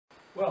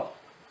Well,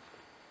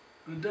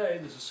 good day.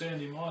 This is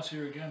Sandy Moss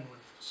here again with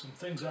some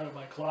things out of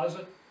my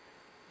closet.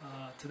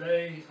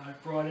 Today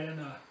I've brought in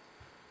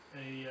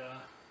a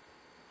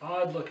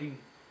odd-looking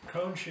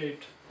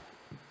cone-shaped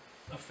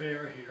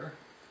affair here.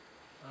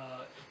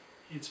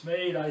 It's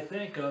made, I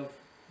think, of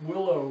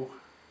willow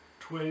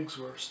twigs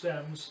or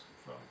stems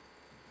from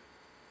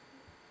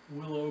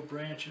willow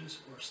branches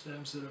or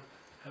stems that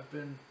have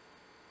been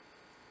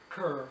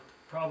curved,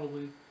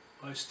 probably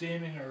by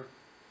steaming or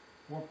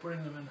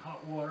putting them in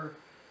hot water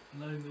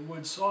and letting the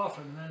wood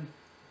soften, and then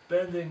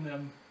bending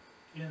them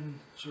in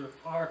sort of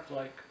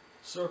arc-like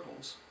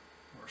circles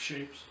or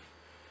shapes,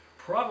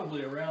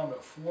 probably around a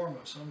form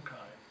of some kind.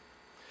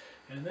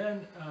 And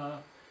then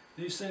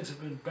these things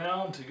have been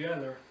bound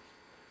together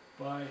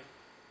by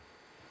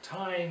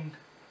tying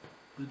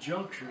the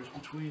junctures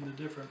between the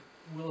different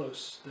willow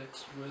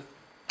sticks with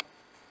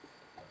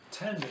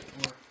tendon,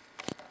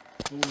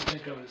 or what we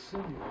think of as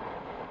sinew,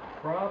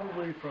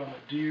 probably from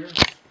a deer,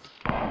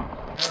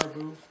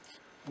 caribou,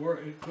 or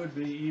it could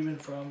be even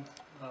from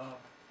a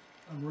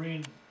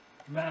marine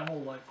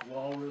mammal like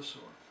walrus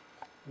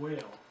or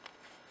whale.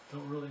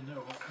 Don't really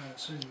know what kind of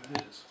sinew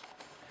it is.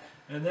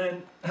 And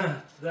then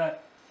the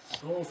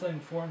whole thing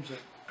forms a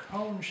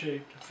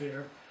cone-shaped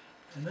affair,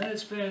 and then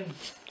it's been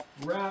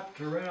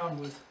wrapped around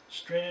with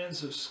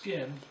strands of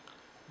skin.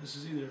 This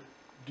is either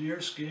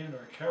deer skin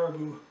or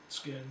caribou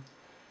skin,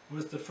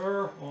 with the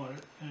fur on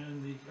it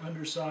and the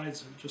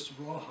undersides are just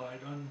rawhide,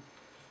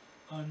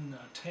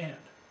 untanned.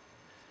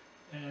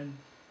 And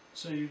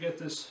so you get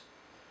this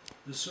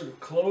sort of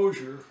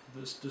closure,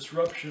 this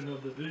disruption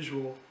of the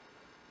visual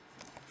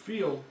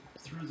field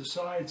through the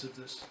sides of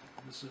this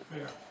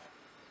affair.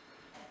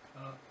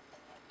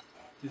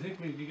 Do you think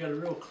we could get a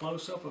real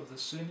close-up of the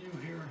sinew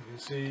here? You can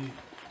see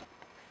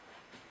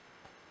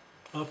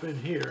up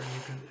in here,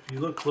 and if you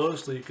look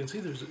closely, you can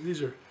see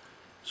these are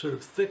sort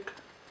of thick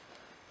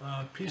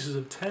pieces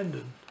of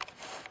tendon,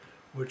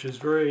 which is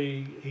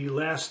very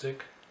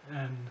elastic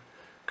and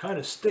kind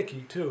of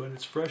sticky too in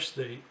its fresh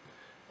state.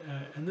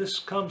 And this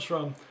comes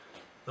from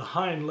the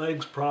hind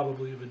legs,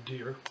 probably, of a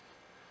deer.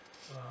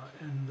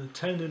 And the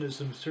tendon is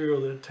the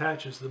material that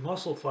attaches the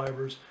muscle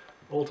fibers,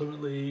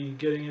 ultimately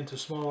getting into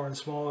smaller and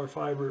smaller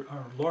fiber,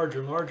 or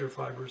larger and larger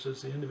fibers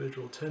as the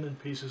individual tendon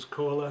pieces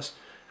coalesce,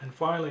 and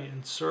finally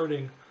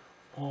inserting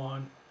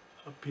on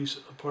a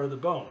part of the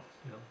bone.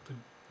 You know,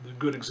 the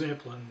good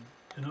example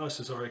in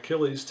us is our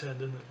Achilles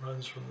tendon that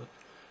runs from the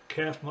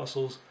calf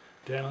muscles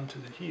down to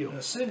the heel. Now,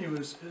 sinew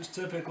is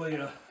typically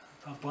a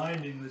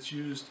binding that's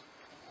used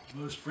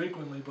most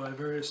frequently by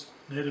various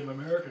Native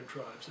American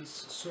tribes. It's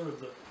sort of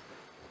the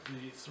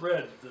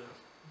thread,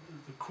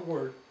 the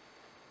cord,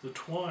 the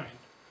twine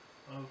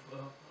of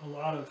a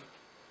lot of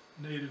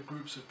native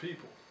groups of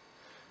people.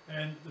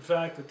 And the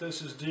fact that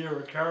this is deer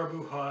or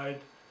caribou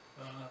hide,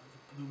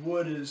 the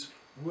wood is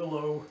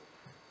willow,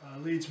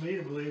 leads me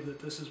to believe that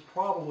this is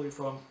probably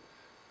from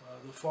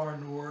the far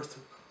north,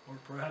 or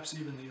perhaps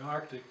even the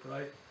Arctic,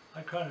 but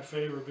I kind of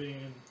favor being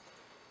in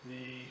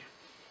the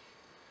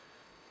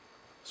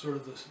sort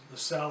of the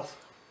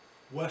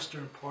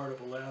southwestern part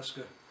of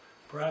Alaska,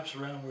 perhaps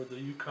around where the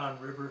Yukon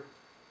River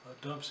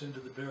dumps into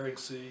the Bering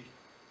Sea,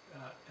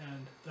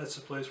 and that's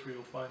the place where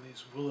you'll find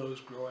these willows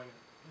growing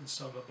in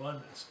some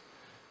abundance.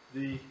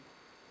 The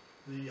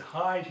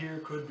hide here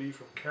could be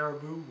from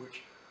caribou,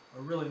 which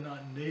are really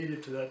not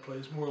native to that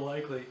place. More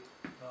likely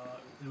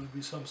it would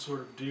be some sort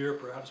of deer,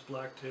 perhaps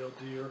black-tailed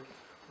deer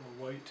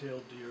or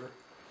white-tailed deer,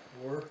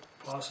 or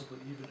possibly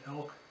even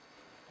elk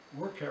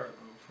or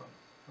caribou from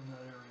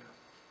that area.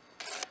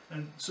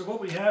 And so what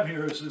we have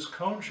here is this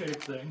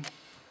cone-shaped thing,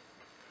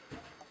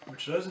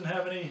 which doesn't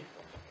have any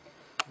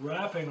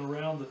wrapping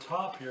around the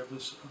top here of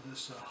this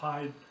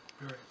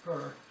hide-bearing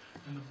fur,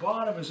 and the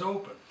bottom is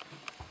open.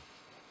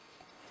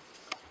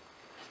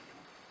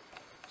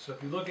 So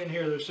if you look in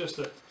here, there's just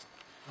a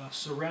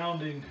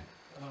surrounding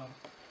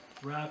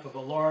wrap of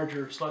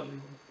a slightly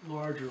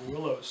larger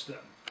willow stem.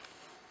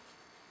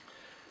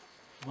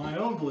 My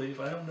own belief,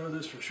 I don't know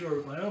this for sure,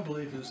 but my own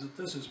belief is that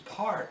this is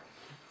part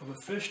of a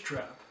fish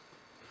trap,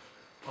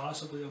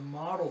 possibly a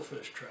model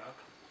fish trap.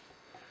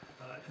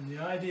 And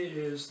the idea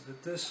is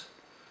that this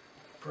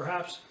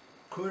perhaps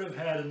could have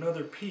had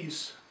another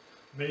piece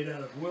made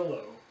out of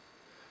willow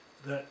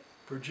that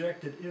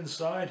projected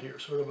inside here,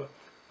 sort of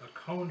a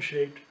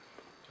cone-shaped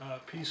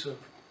piece of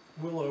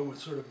willow with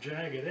sort of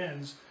jagged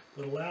ends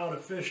that allowed a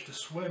fish to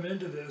swim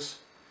into this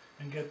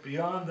and get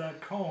beyond that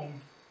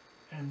cone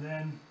and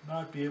then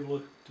not be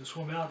able to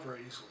swim out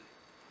very easily.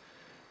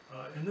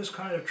 And this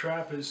kind of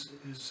trap has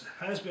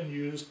been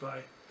used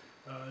by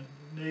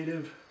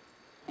native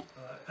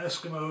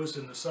Eskimos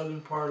in the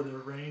southern part of their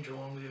range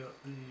along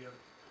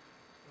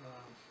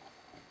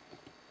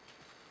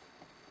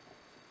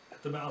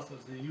at the mouth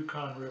of the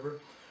Yukon River,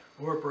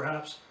 or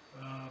perhaps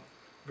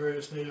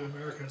various Native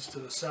Americans to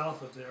the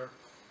south of there,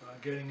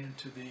 getting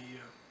into the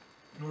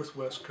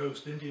northwest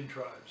coast Indian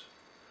tribes,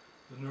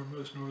 the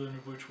most northern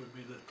of which would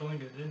be the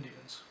Tlingit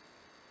Indians.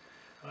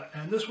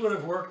 And this would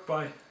have worked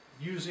by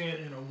using it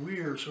in a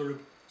weir sort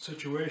of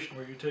situation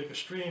where you take a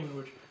stream in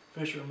which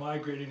fish are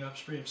migrating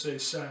upstream, say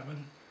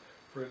salmon,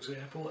 for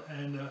example,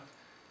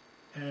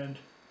 and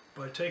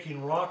by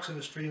taking rocks in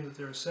the stream that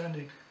they're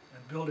ascending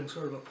and building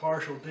sort of a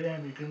partial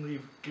dam, you can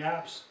leave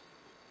gaps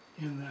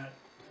in that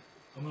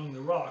among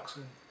the rocks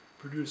and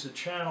produce a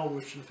channel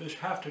which the fish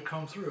have to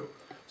come through.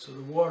 So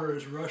the water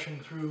is rushing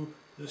through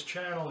this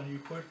channel, and you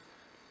put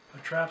a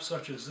trap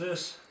such as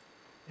this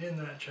in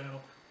that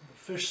channel. The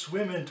fish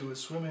swim into it,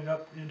 swimming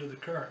up into the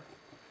current.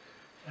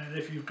 And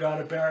if you've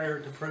got a barrier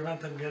to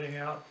prevent them getting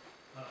out,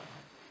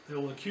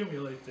 they'll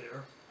accumulate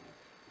there.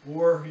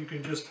 Or you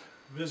can just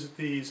visit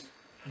these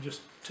and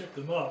just tip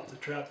them up to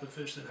trap the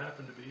fish that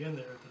happen to be in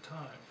there at the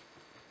time.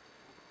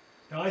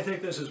 Now I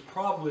think this is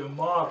probably a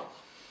model.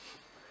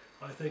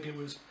 I think it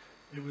was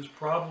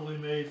probably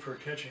made for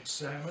catching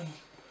salmon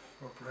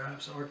or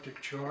perhaps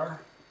Arctic char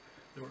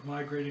that were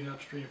migrating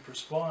upstream for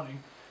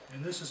spawning.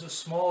 And this is a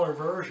smaller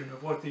version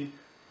of what the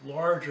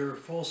larger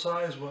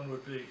full-size one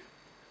would be.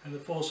 And the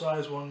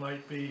full-size one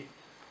might be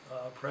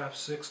perhaps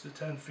 6 to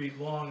 10 feet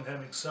long and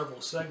having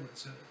several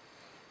segments in it.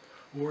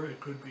 Or it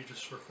could be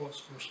just for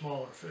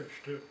smaller fish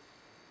too.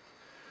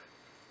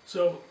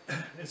 So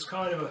it's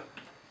kind of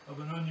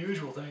an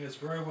unusual thing. It's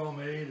very well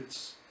made.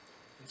 It's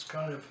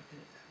kind of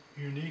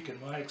unique in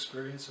my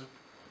experience of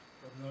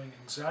knowing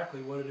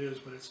exactly what it is,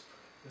 but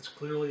it's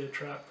clearly a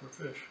trap for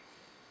fish.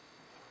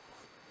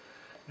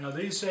 Now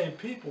these same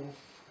people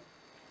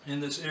in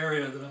this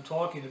area that I'm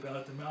talking about,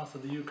 at the mouth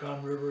of the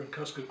Yukon River and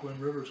Kuskokwim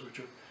rivers, which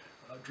are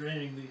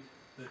draining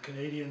the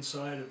Canadian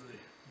side of the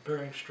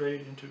Bering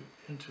Strait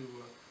into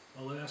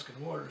Alaskan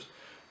waters,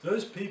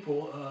 those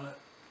people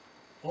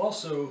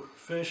also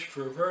fish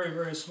for very,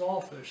 very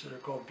small fish that are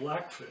called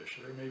blackfish.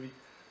 They're maybe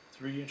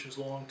 3 inches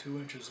long, 2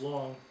 inches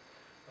long,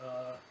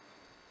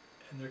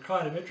 and they're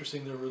kind of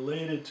interesting. They're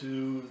related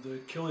to the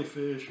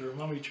killifish or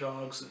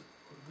mummichogs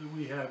that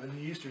we have in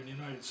the eastern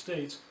United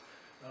States.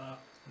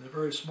 They're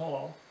very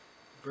small,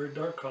 very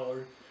dark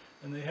colored,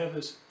 and they have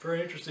this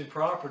very interesting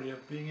property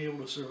of being able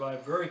to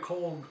survive very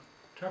cold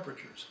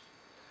temperatures.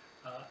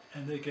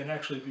 And they can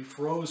actually be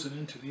frozen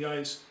into the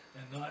ice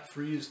and not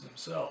freeze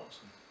themselves.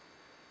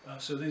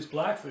 So these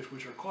blackfish,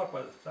 which are caught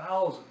by the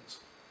thousands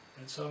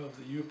in some of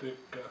the Yupik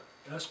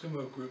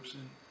Eskimo groups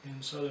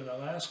in southern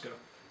Alaska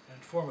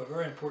and form a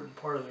very important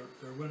part of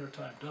their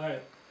wintertime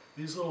diet,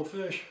 these little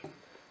fish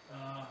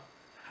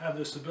have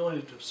this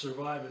ability to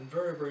survive in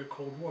very, very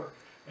cold water.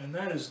 And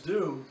that is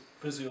due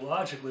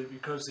physiologically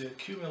because they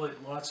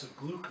accumulate lots of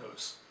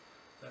glucose,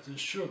 that is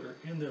sugar,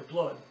 in their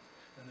blood,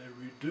 and they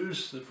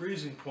reduce the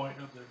freezing point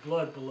of their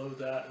blood below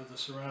that of the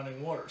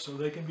surrounding water. So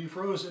they can be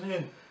frozen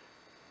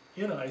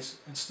in ice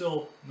and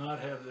still not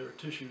have their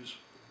tissues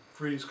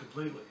freeze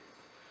completely.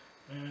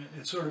 And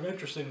it's sort of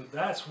interesting that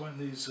that's when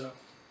these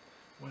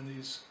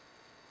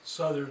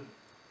southern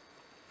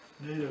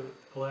native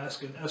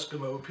Alaskan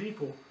Eskimo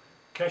people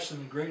catch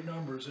them in great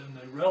numbers, and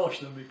they relish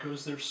them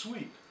because they're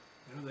sweet.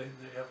 You know,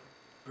 they have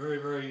very,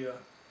 very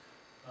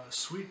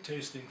sweet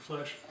tasting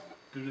flesh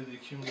due to the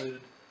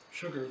accumulated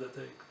sugar that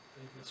they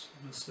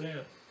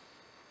withstand.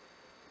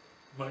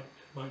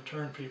 Might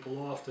turn people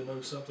off to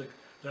know something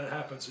that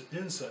happens in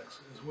insects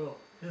as well.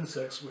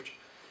 Insects which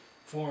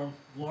form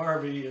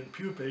larvae and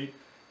pupate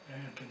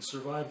and can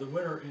survive the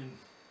winter in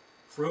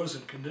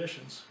frozen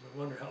conditions. We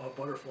wonder how a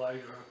butterfly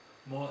or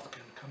a moth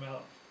can come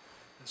out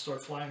and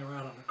start flying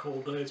around on a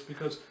cold day. It's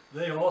because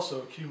they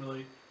also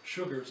accumulate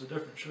sugars, a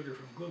different sugar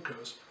from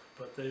glucose,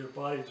 but their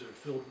bodies are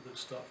filled with this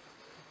stuff.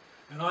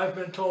 And I've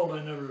been told,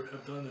 I never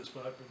have done this,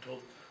 but I've been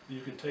told that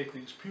you can take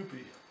these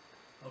pupae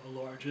of a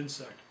large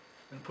insect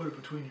and put it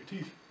between your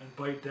teeth and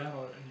bite down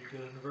on it, and you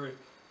get a very,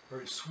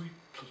 very sweet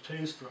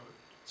taste from it.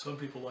 Some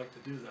people like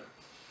to do that.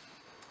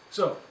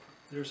 So,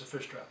 there's a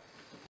fish trap.